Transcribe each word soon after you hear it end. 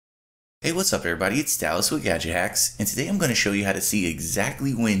Hey, what's up everybody, it's Dallas with Gadget Hacks, and today I'm going to show you how to see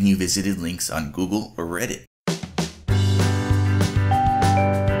exactly when you visited links on Google or Reddit.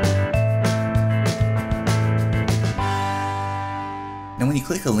 Now when you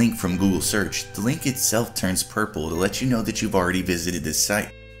click a link from Google search, the link itself turns purple to let you know that you've already visited this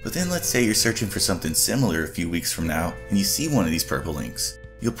site. But then let's say you're searching for something similar a few weeks from now, and you see one of these purple links.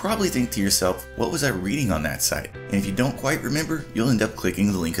 You'll probably think to yourself, what was I reading on that site? And if you don't quite remember, you'll end up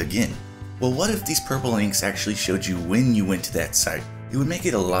clicking the link again. Well, what if these purple links actually showed you when you went to that site? It would make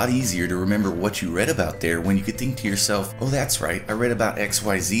it a lot easier to remember what you read about there when you could think to yourself, oh that's right, I read about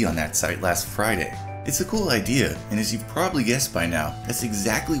XYZ on that site last Friday. It's a cool idea, and as you've probably guessed by now, that's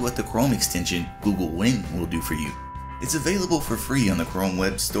exactly what the Chrome extension Google When will do for you. It's available for free on the Chrome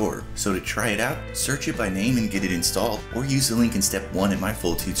Web Store, so to try it out, search it by name and get it installed, or use the link in step 1 in my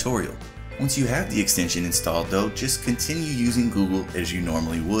full tutorial. Once you have the extension installed though, just continue using Google as you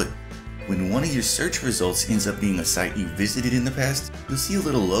normally would. When one of your search results ends up being a site you visited in the past, you'll see a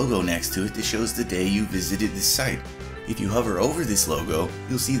little logo next to it that shows the day you visited this site. If you hover over this logo,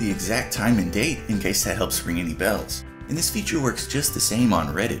 you'll see the exact time and date in case that helps ring any bells. And this feature works just the same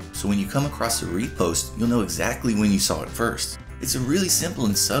on Reddit, so when you come across a repost, you'll know exactly when you saw it first. It's a really simple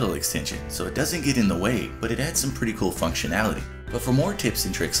and subtle extension, so it doesn't get in the way, but it adds some pretty cool functionality. But for more tips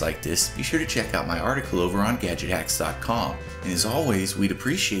and tricks like this, be sure to check out my article over on GadgetHacks.com. And as always, we'd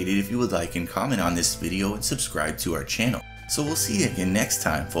appreciate it if you would like and comment on this video and subscribe to our channel. So we'll see you again next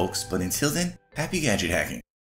time, folks, but until then, happy gadget hacking!